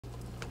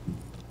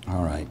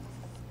All right.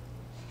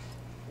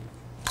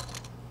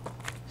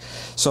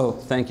 So,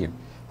 thank you.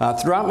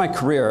 Throughout my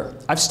career,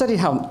 I've studied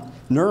how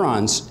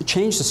neurons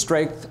change the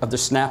strength of their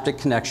synaptic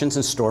connections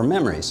and store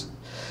memories.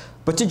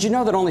 But did you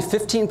know that only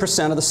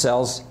 15% of the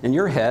cells in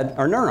your head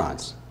are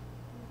neurons?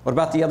 What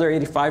about the other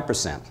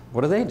 85%?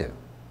 What do they do?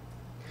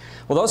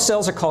 Well, those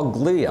cells are called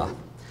glia,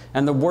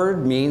 and the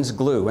word means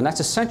glue, and that's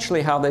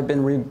essentially how they've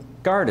been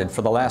regarded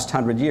for the last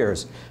 100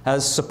 years,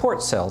 as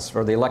support cells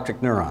for the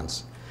electric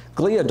neurons.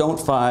 Glia don't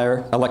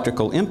fire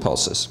electrical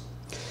impulses.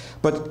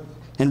 But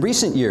in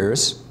recent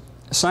years,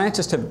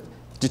 scientists have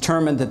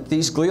determined that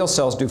these glial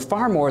cells do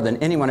far more than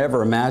anyone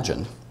ever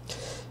imagined.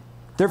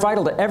 They're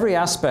vital to every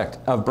aspect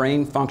of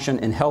brain function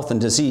in health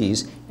and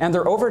disease, and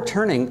they're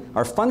overturning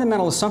our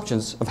fundamental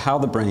assumptions of how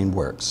the brain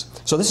works.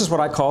 So this is what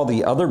I call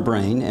the other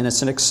brain, and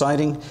it's an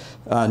exciting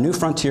new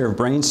frontier of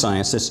brain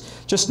science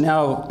that's just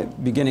now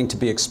beginning to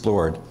be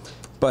explored.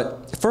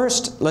 But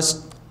first,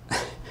 let's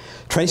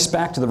trace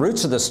back to the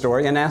roots of the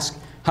story and ask,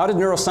 how did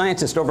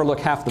neuroscientists overlook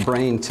half the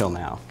brain till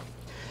now?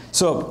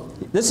 So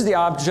this is the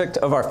object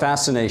of our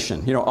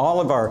fascination. You know,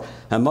 all of our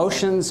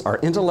emotions, our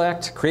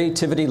intellect,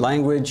 creativity,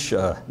 language,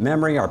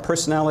 memory, our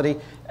personality,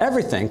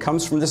 everything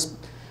comes from this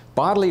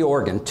bodily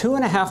organ,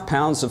 2.5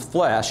 pounds of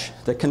flesh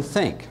that can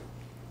think.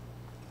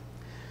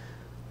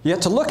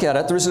 Yet to look at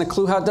it, there isn't a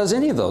clue how it does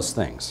any of those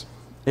things.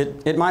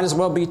 It might as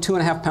well be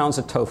 2.5 pounds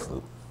of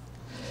tofu.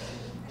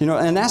 You know,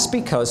 and that's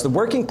because the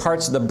working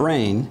parts of the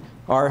brain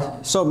are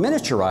so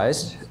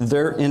miniaturized,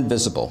 they're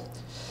invisible.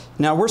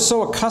 Now, we're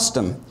so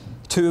accustomed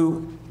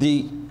to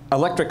the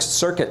electric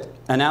circuit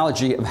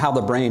analogy of how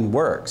the brain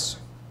works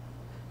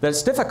that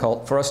it's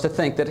difficult for us to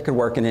think that it could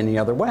work in any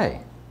other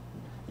way.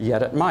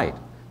 Yet it might.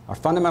 Our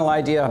fundamental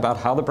idea about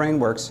how the brain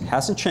works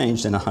hasn't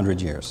changed in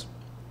 100 years.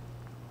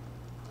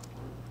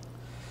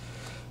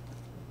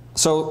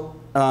 So,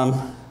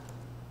 the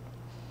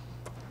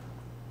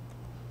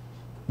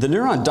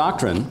neuron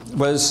doctrine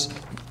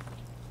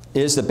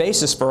is the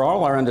basis for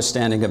all our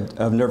understanding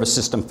of nervous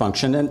system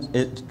function, and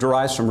it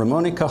derives from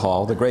Ramon y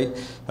Cajal, the great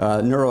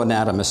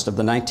neuroanatomist of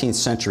the 19th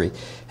century.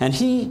 And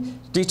he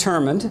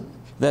determined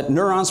that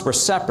neurons were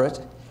separate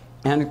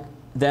and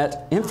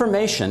that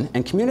information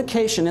and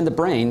communication in the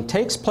brain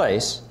takes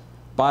place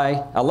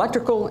by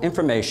electrical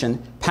information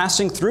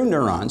passing through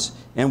neurons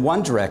in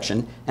one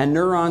direction and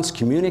neurons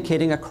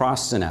communicating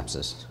across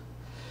synapses.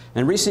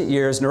 In recent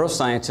years,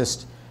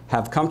 neuroscientists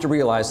have come to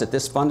realize that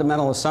this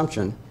fundamental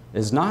assumption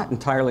is not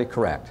entirely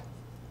correct.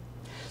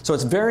 So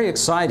it's very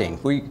exciting.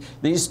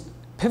 These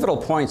pivotal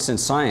points in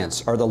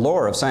science are the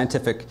lore of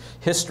scientific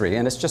history,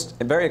 and it's just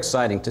very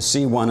exciting to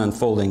see one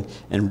unfolding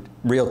in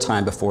real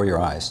time before your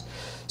eyes.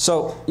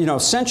 So, you know,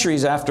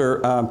 centuries after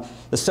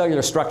the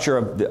cellular structure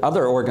of the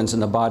other organs in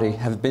the body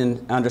have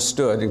been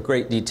understood in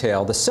great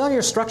detail, the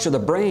cellular structure of the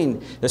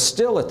brain is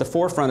still at the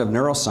forefront of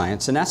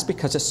neuroscience, and that's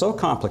because it's so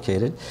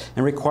complicated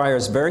and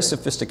requires very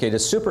sophisticated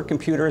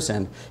supercomputers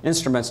and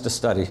instruments to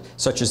study,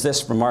 such as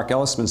this from Mark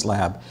Ellisman's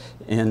lab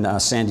in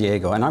San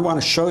Diego. And I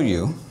want to show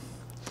you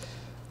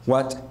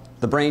what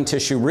the brain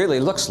tissue really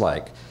looks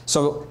like.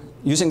 So,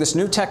 using this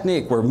new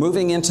technique, we're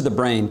moving into the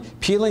brain,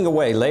 peeling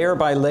away layer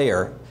by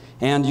layer.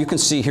 And you can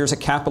see here's a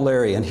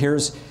capillary, and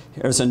here's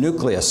a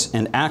nucleus,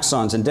 and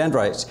axons and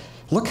dendrites.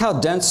 Look how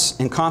dense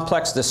and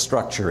complex this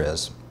structure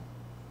is.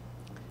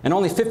 And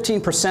only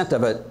 15%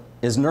 of it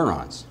is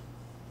neurons.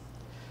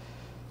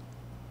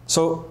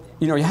 So,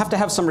 you know, you have to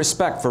have some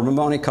respect for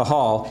Ramon y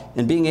Cajal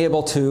in being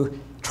able to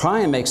try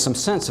and make some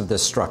sense of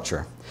this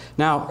structure.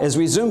 Now, as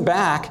we zoom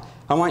back,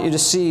 I want you to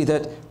see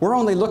that we're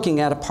only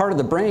looking at a part of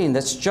the brain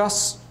that's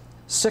just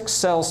 6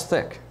 cells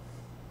thick.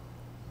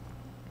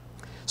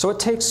 So it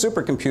takes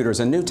supercomputers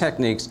and new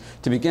techniques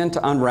to begin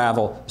to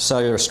unravel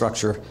cellular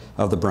structure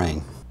of the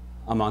brain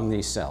among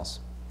these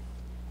cells.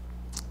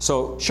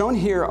 So shown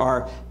here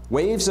are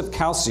waves of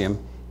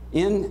calcium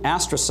in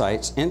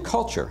astrocytes in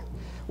culture,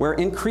 where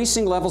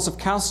increasing levels of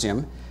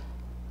calcium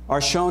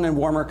are shown in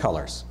warmer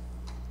colors.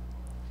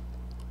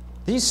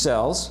 These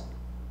cells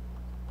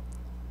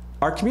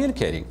are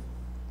communicating.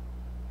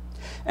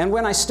 And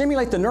when I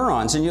stimulate the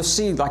neurons, and you'll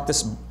see like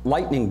this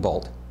lightning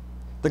bolt,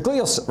 the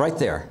glial, right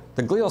there,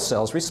 the glial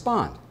cells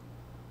respond.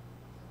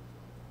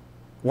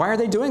 Why are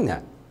they doing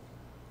that?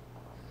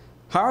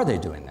 How are they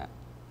doing that?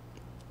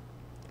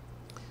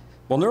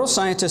 Well,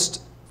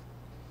 neuroscientists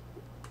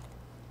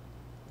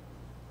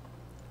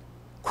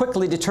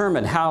quickly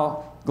determined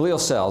how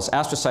glial cells,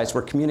 astrocytes,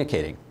 were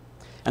communicating.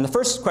 And the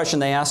first question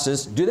they asked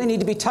is, do they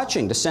need to be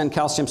touching to send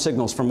calcium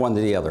signals from one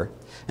to the other?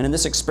 And in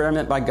this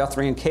experiment by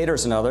Guthrie and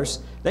Caters and others,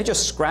 they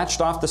just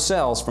scratched off the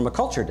cells from a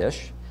culture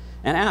dish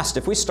and asked,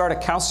 if we start a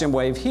calcium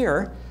wave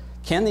here,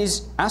 can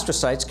these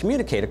astrocytes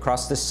communicate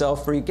across this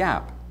cell-free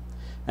gap?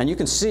 And you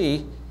can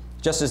see,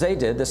 just as they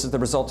did, this is the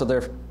result of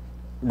their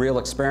real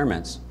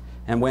experiments.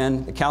 And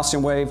when the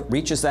calcium wave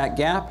reaches that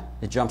gap,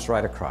 it jumps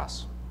right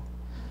across.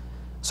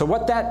 So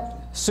what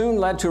that soon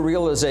led to a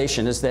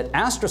realization is that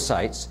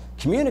astrocytes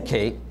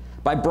communicate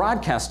by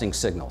broadcasting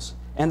signals.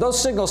 And those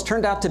signals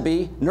turned out to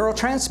be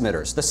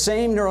neurotransmitters, the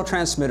same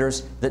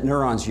neurotransmitters that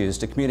neurons use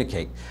to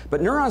communicate.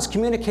 But neurons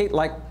communicate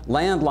like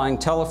landline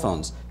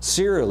telephones,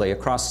 serially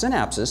across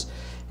synapses,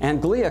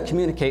 and glia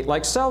communicate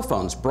like cell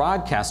phones,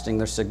 broadcasting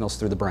their signals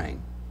through the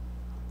brain.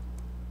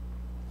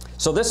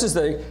 So this is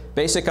the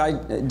basic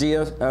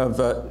idea of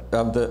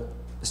the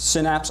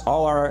synapse.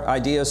 All our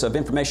ideas of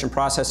information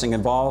processing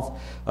involve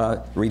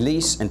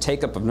release and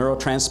take-up of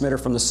neurotransmitter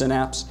from the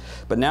synapse.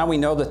 But now we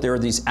know that there are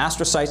these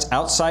astrocytes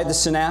outside the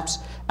synapse.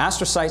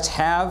 Astrocytes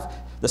have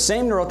the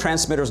same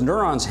neurotransmitters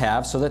neurons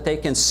have so that they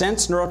can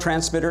sense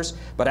neurotransmitters,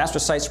 but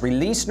astrocytes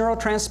release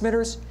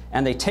neurotransmitters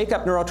and they take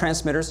up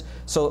neurotransmitters,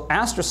 so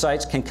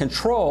astrocytes can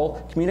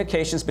control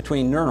communications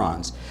between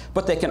neurons.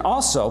 But they can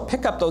also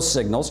pick up those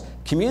signals,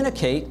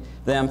 communicate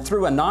them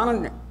through a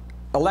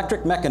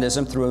non-electric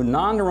mechanism, through a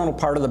non-neuronal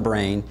part of the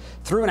brain,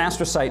 through an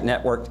astrocyte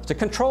network to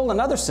control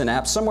another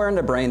synapse somewhere in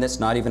the brain that's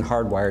not even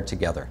hardwired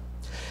together.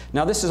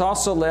 Now this has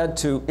also led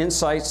to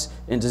insights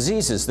in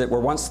diseases that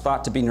were once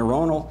thought to be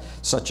neuronal,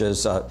 such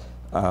as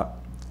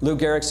Lou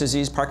Gehrig's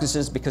disease,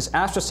 Parkinson's, because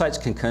astrocytes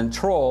can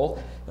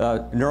control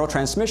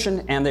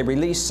neurotransmission and they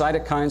release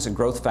cytokines and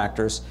growth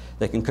factors.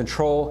 They can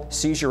control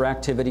seizure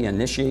activity,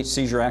 initiate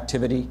seizure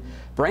activity.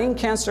 Brain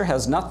cancer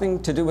has nothing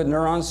to do with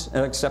neurons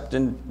except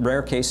in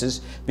rare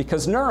cases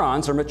because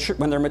neurons, are mature,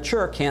 when they're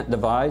mature, can't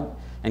divide,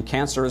 and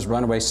cancer is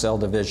runaway cell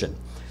division.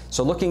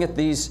 So looking at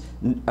these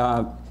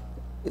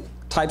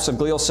types of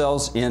glial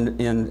cells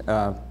in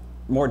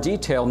more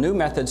detail, new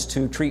methods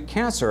to treat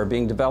cancer are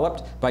being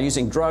developed by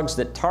using drugs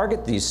that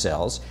target these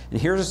cells. And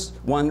here's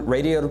one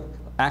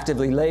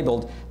radioactively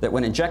labeled that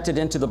when injected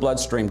into the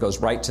bloodstream goes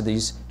right to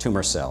these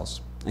tumor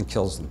cells and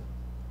kills them.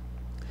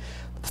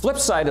 The flip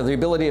side of the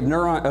ability of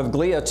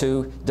glia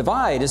to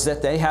divide is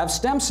that they have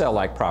stem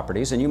cell-like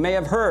properties. And you may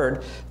have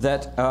heard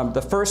that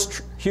the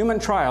first human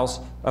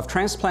trials of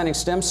transplanting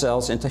stem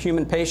cells into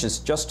human patients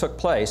just took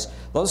place.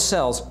 Those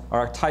cells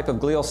are a type of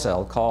glial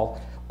cell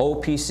called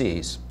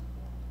OPCs.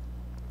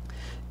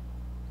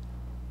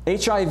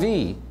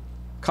 HIV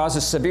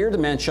causes severe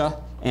dementia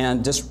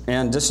and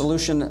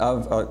dissolution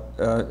of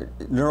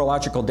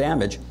neurological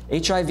damage.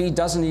 HIV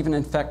doesn't even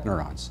infect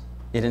neurons.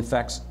 It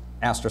infects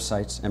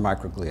astrocytes and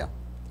microglia.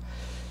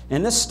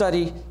 In this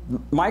study,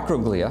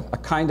 microglia, a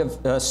kind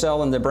of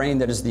cell in the brain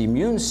that is the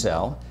immune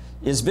cell,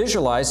 is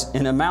visualized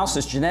in a mouse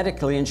that's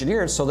genetically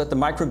engineered so that the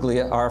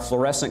microglia are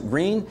fluorescent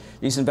green.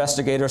 These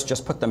investigators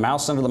just put the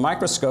mouse under the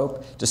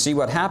microscope to see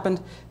what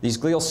happened. These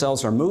glial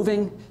cells are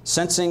moving,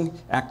 sensing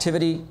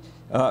activity,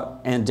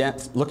 and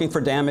looking for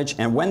damage.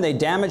 And when they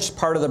damaged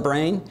part of the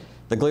brain,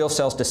 the glial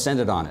cells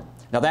descended on it.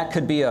 Now that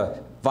could be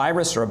a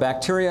virus or a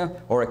bacteria,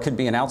 or it could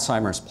be an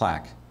Alzheimer's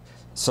plaque.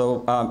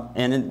 So,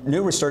 and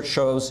new research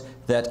shows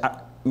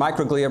that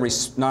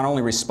microglia not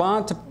only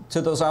respond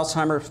to those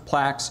Alzheimer's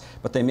plaques,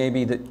 but they may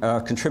be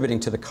contributing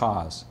to the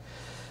cause.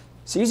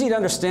 It's easy to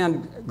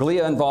understand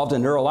glia involved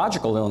in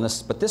neurological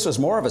illness, but this was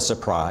more of a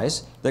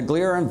surprise that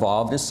glia are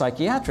involved in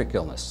psychiatric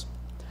illness.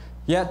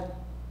 Yet,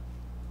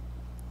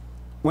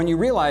 when you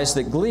realize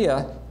that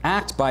glia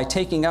act by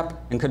taking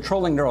up and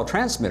controlling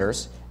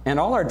neurotransmitters, and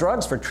all our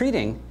drugs for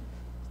treating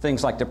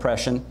things like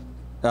depression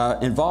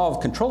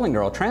involve controlling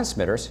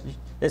neurotransmitters,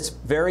 it's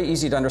very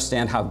easy to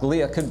understand how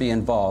glia could be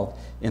involved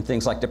in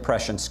things like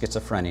depression,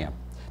 schizophrenia,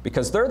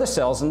 because they're the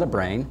cells in the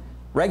brain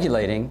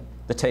regulating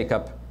the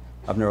take-up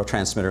of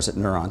neurotransmitters at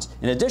neurons,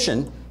 in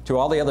addition to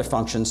all the other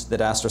functions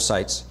that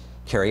astrocytes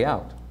carry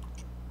out.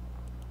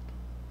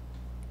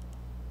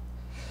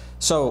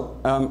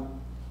 So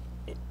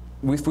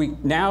if we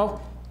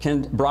now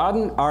can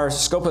broaden our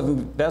scope of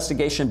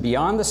investigation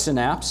beyond the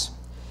synapse,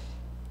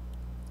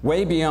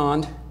 way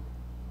beyond,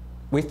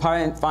 we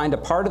find a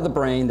part of the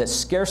brain that's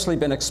scarcely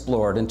been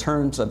explored in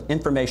terms of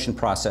information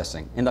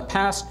processing. In the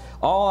past,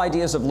 all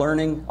ideas of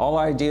learning, all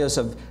ideas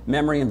of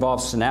memory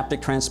involve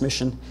synaptic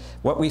transmission.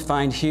 What we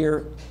find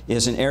here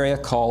is an area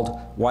called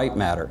white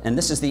matter, and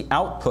this is the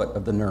output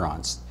of the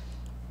neurons.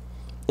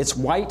 It's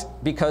white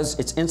because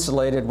it's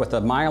insulated with a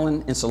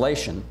myelin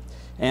insulation,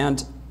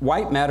 and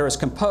white matter is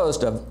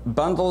composed of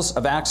bundles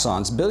of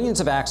axons, billions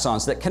of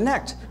axons that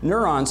connect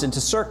neurons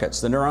into circuits.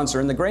 The neurons are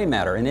in the gray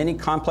matter, and any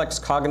complex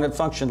cognitive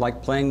function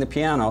like playing the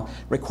piano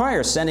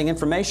requires sending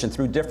information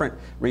through different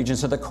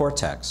regions of the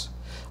cortex.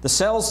 The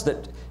cells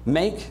that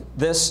make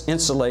this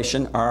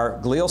insulation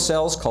are glial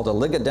cells called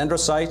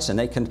oligodendrocytes, and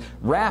they can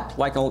wrap,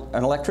 like an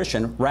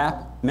electrician,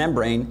 wrap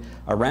membrane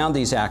around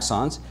these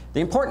axons. The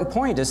important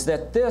point is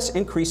that this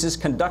increases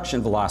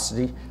conduction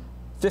velocity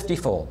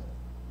 50-fold.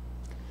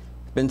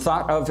 Been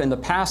thought of in the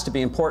past to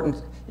be important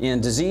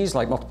in disease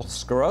like multiple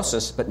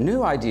sclerosis, but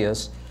new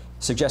ideas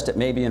suggest it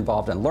may be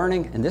involved in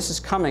learning, and this is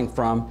coming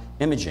from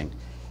imaging.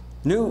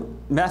 New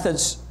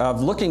methods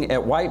of looking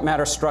at white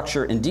matter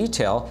structure in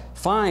detail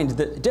find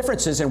that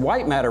differences in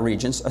white matter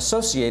regions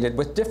associated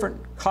with different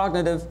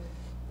cognitive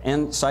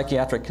and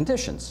psychiatric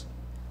conditions.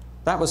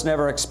 That was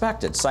never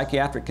expected.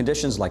 Psychiatric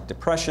conditions like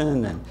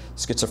depression and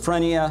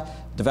schizophrenia,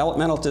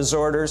 developmental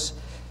disorders,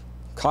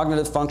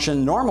 cognitive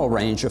function, normal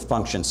range of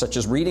function, such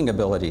as reading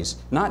abilities,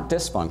 not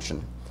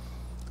dysfunction,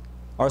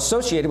 are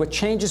associated with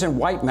changes in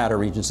white matter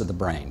regions of the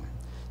brain.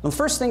 Now, the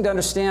first thing to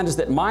understand is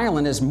that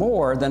myelin is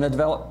more than a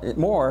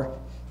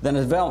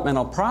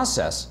developmental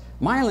process.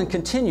 Myelin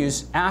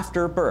continues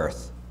after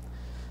birth.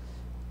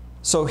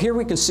 So here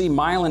we can see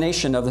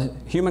myelination of the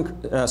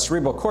human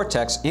cerebral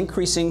cortex,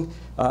 increasing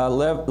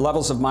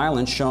levels of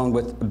myelin shown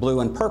with blue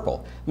and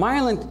purple.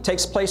 Myelin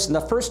takes place in the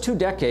first 2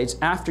 decades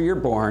after you're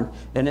born,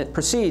 and it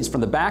proceeds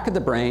from the back of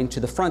the brain to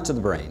the front of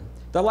the brain.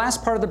 The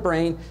last part of the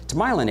brain to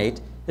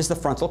myelinate is the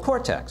frontal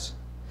cortex.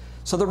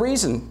 So the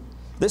reason,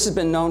 this has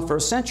been known for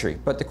a century,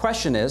 but the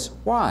question is,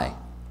 why?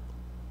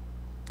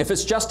 If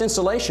it's just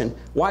insulation,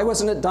 why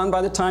wasn't it done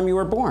by the time you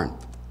were born?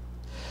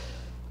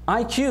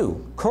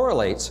 IQ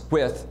correlates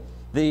with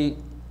the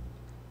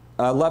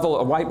level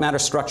of white matter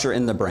structure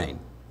in the brain.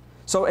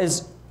 So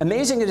as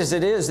amazing as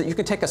it is that you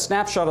can take a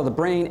snapshot of the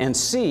brain and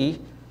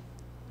see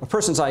a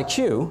person's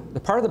IQ, the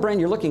part of the brain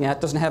you're looking at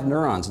doesn't have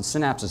neurons and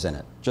synapses in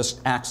it,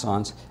 just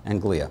axons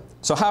and glia.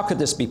 So how could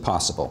this be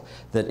possible?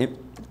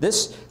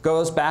 This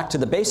goes back to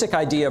the basic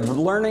idea of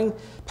learning,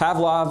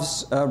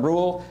 Pavlov's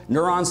rule,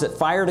 neurons that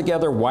fire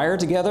together, wire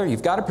together.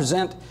 You've got to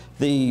present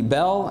the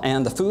bell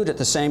and the food at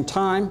the same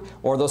time,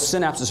 or those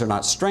synapses are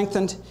not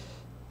strengthened.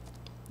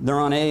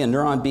 Neuron A and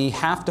neuron B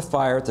have to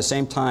fire at the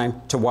same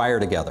time to wire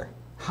together.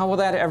 How will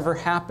that ever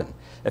happen?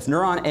 If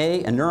neuron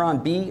A and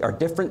neuron B are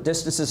different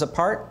distances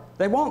apart,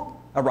 they won't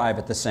arrive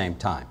at the same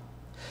time.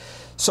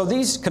 So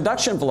these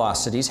conduction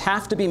velocities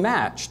have to be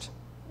matched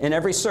in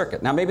every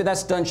circuit. Now maybe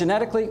that's done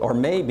genetically, or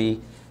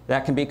maybe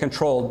that can be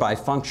controlled by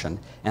function.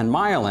 And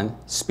myelin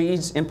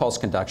speeds impulse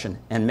conduction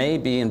and may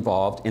be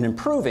involved in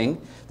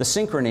improving the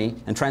synchrony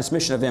and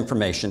transmission of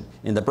information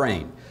in the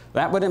brain.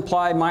 That would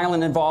imply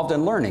myelin involved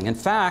in learning. In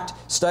fact,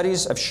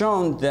 studies have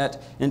shown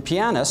that in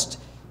pianists,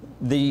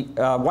 the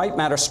white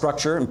matter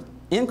structure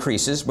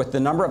increases with the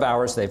number of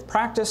hours they've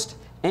practiced,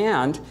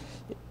 and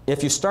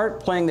if you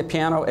start playing the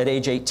piano at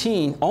age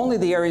 18, only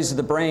the areas of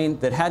the brain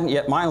that hadn't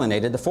yet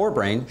myelinated, the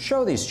forebrain,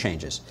 show these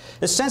changes.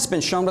 It's since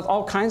been shown with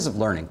all kinds of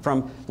learning,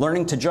 from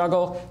learning to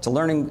juggle to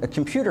learning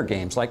computer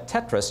games like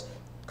Tetris,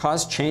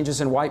 cause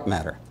changes in white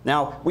matter.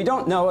 Now, we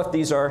don't know if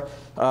these are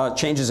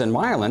changes in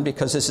myelin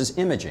because this is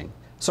imaging.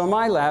 So in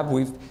my lab,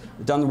 we've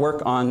done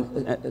work on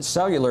a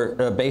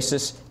cellular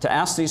basis to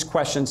ask these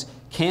questions.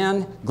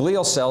 Can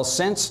glial cells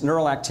sense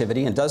neural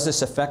activity, and does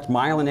this affect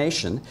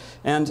myelination?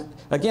 And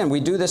again, we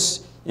do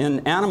this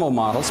in animal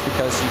models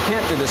because you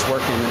can't do this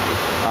work in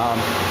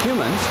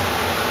humans.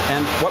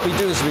 And what we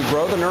do is we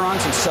grow the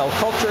neurons in cell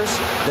cultures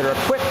that are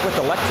equipped with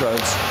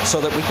electrodes so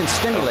that we can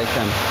stimulate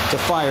them to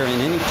fire in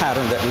any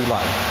pattern that we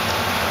like.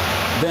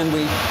 Then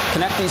we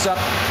connect these up,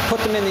 put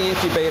them in the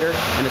incubator,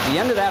 and at the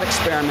end of that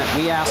experiment,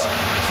 we ask,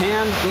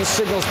 can these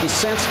signals be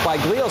sensed by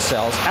glial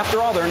cells? After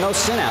all, there are no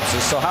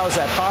synapses, so how is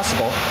that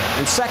possible?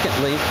 And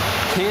secondly,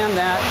 can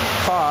that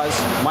cause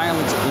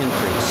myelin to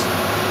increase?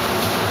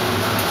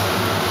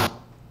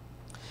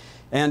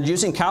 And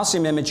using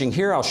calcium imaging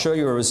here, I'll show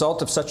you a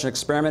result of such an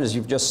experiment. As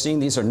you've just seen,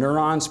 these are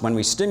neurons. When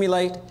we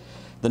stimulate,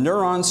 the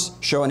neurons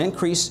show an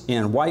increase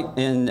in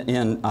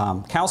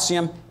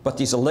calcium, but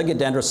these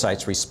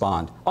oligodendrocytes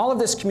respond. All of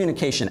this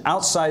communication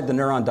outside the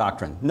neuron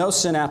doctrine, no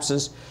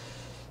synapses,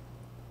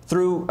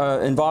 through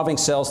involving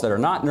cells that are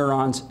not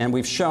neurons, and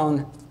we've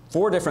shown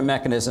 4 different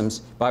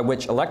mechanisms by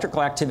which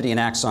electrical activity in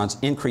axons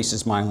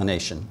increases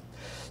myelination.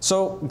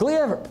 So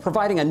glia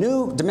providing a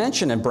new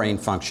dimension in brain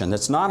function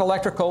that's not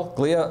electrical.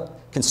 Glia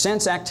can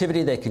sense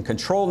activity, they can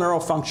control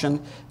neural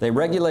function, they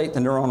regulate the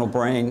neuronal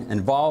brain,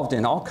 involved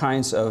in all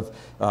kinds of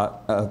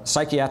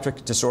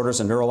psychiatric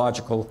disorders and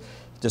neurological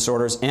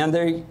disorders, and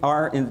they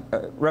are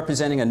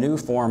representing a new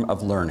form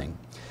of learning.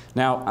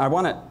 Now, I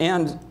want to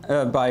end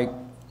by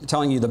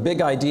telling you the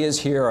big ideas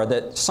here are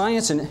that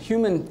science and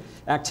human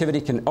activity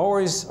can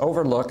always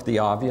overlook the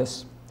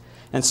obvious.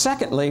 And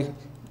secondly,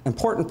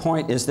 important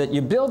point is that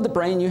you build the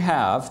brain you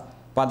have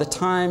by the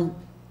time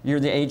you're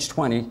the age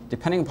 20,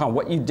 depending upon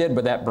what you did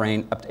with that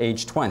brain up to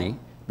age 20,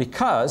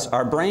 because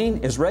our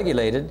brain is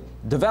regulated,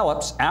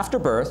 develops after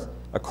birth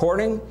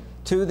according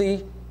to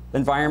the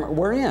environment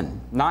we're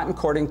in, not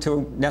according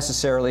to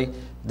necessarily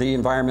the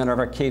environment of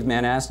our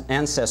caveman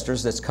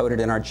ancestors that's coded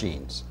in our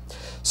genes.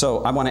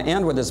 So I want to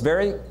end with this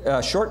very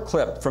short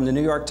clip from the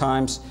New York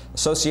Times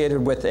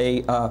associated with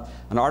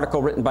an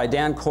article written by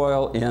Dan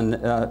Coyle in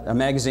a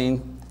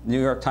magazine,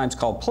 New York Times,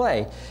 called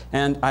Play.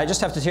 And I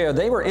just have to tell you,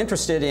 they were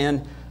interested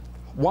in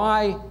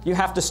why you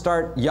have to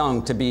start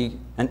young to be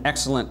an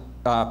excellent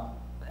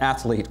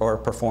athlete or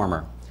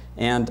performer,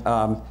 and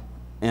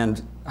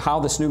how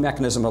this new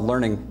mechanism of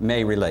learning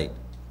may relate.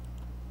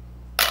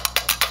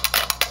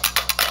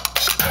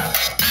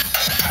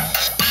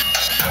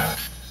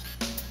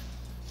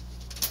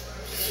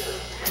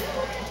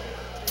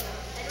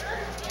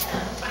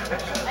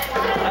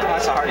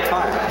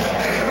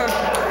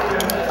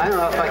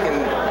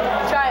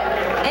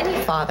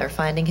 father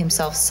finding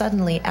himself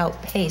suddenly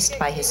outpaced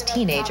by his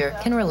teenager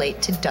can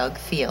relate to Doug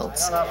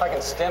Fields. I don't know if I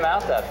can stem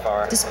out that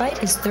far. Despite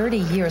his 30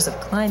 years of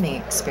climbing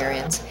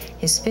experience,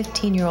 his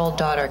 15-year-old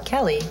daughter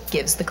Kelly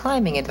gives the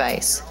climbing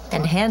advice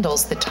and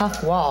handles the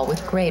tough wall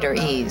with greater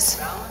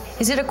ease.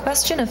 Is it a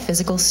question of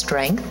physical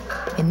strength?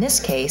 In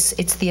this case,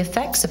 it's the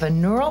effects of a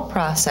neural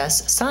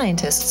process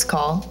scientists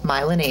call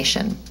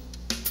myelination.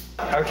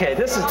 Okay,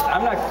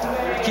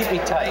 keep me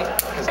tight.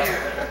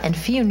 And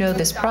few know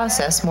this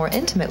process more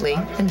intimately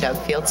than Doug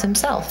Fields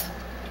himself.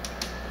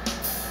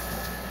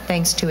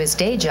 Thanks to his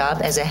day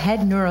job as a head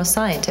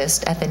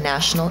neuroscientist at the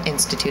National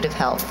Institute of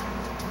Health.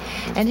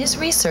 And his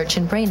research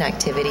in brain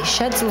activity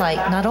sheds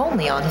light not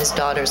only on his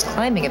daughter's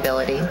climbing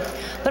ability,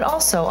 but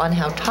also on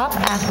how top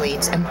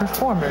athletes and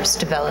performers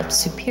develop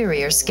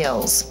superior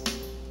skills.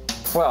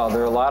 Well,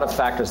 there are a lot of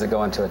factors that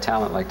go into a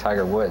talent like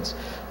Tiger Woods.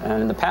 And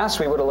in the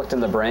past, we would have looked in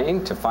the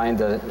brain to find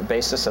the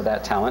basis of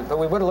that talent, but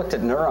we would have looked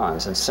at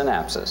neurons and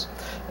synapses.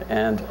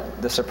 And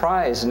the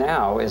surprise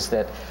now is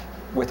that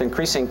with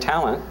increasing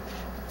talent,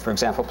 for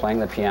example, playing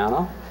the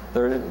piano,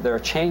 there are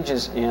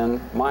changes in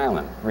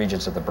myelin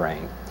regions of the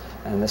brain.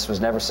 And this was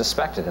never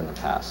suspected in the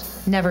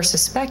past. Never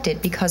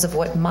suspected because of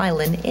what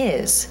myelin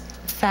is: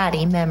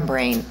 fatty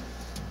membrane.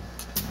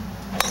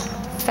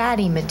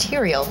 Fatty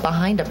material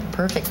behind a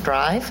perfect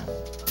drive?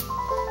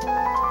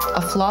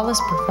 A flawless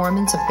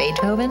performance of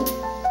Beethoven?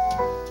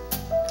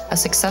 A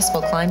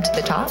successful climb to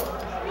the top?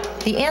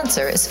 The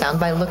answer is found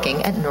by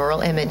looking at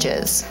neural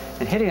images.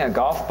 In hitting a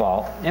golf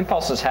ball,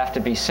 impulses have to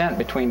be sent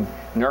between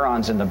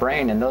neurons in the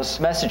brain, and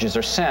those messages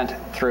are sent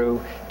through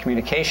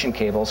communication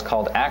cables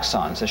called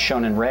axons, as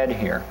shown in red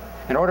here.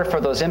 In order for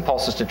those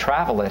impulses to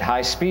travel at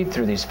high speed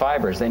through these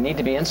fibers, they need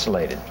to be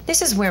insulated.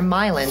 This is where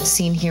myelin,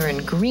 seen here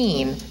in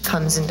green,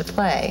 comes into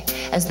play,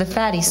 as the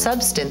fatty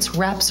substance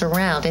wraps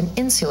around and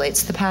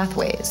insulates the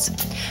pathways.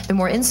 The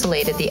more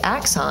insulated the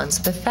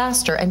axons, the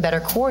faster and better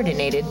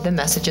coordinated the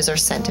messages are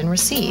sent and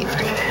received.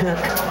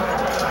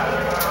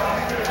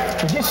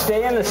 Did you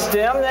stay in the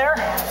stem there?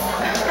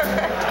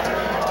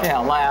 Yeah,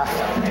 laugh.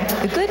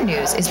 The good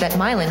news is that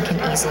myelin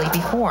can easily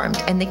be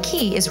formed, and the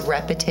key is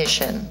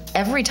repetition.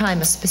 Every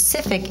time a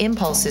specific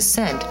impulse is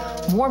sent,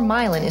 more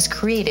myelin is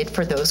created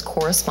for those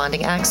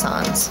corresponding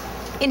axons.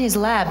 In his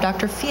lab,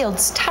 Dr.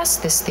 Fields tests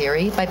this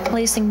theory by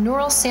placing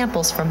neural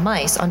samples from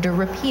mice under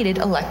repeated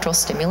electrical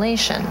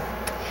stimulation.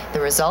 The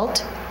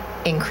result?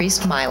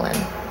 Increased myelin.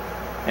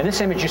 In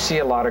this image, you see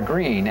a lot of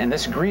green, and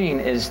this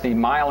green is the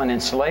myelin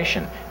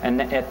insulation.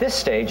 And at this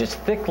stage, it's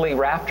thickly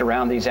wrapped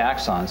around these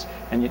axons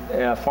and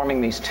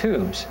forming these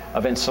tubes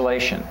of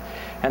insulation.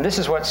 And this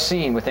is what's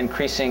seen with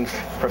increasing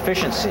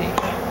proficiency.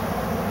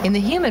 In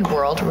the human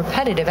world,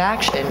 repetitive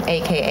action,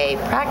 aka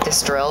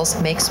practice drills,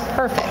 makes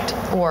perfect,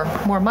 or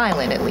more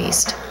myelin at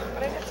least.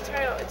 But I have to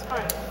try it, it's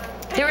fun.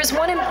 There is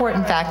one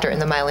important factor in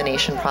the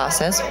myelination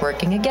process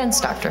working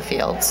against Dr.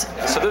 Fields.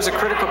 So there's a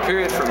critical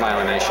period for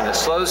myelination. It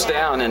slows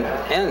down and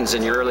ends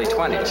in your early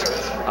 20s.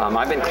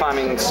 I've been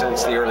climbing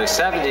since the early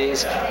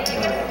 70s.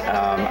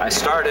 I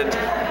started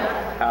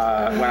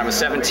when I was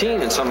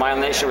 17, and so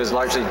myelination was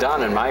largely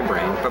done in my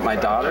brain. But my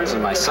daughters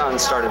and my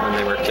sons started when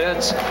they were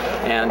kids,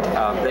 and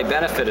they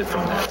benefited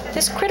from that.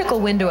 This critical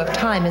window of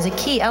time is a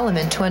key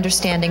element to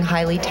understanding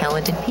highly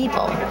talented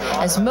people,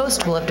 as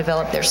most will have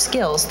developed their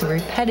skills through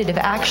repetitive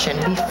action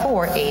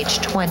before age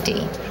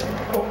 20.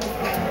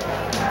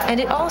 And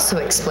it also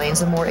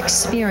explains a more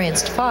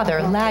experienced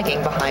father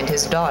lagging behind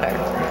his daughter.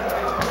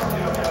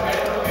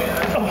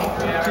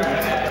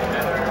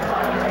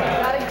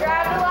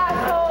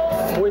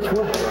 Which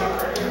one?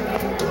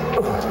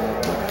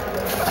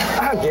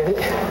 I'll get it.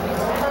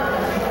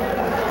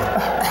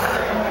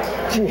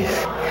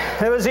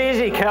 Jeez. It was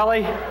easy,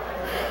 Kelly.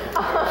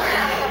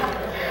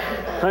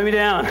 Let me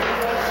down.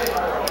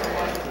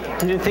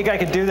 You didn't think I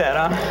could do that,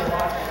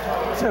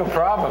 huh? It's no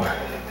problem.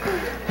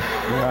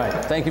 All right.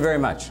 Thank you very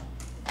much.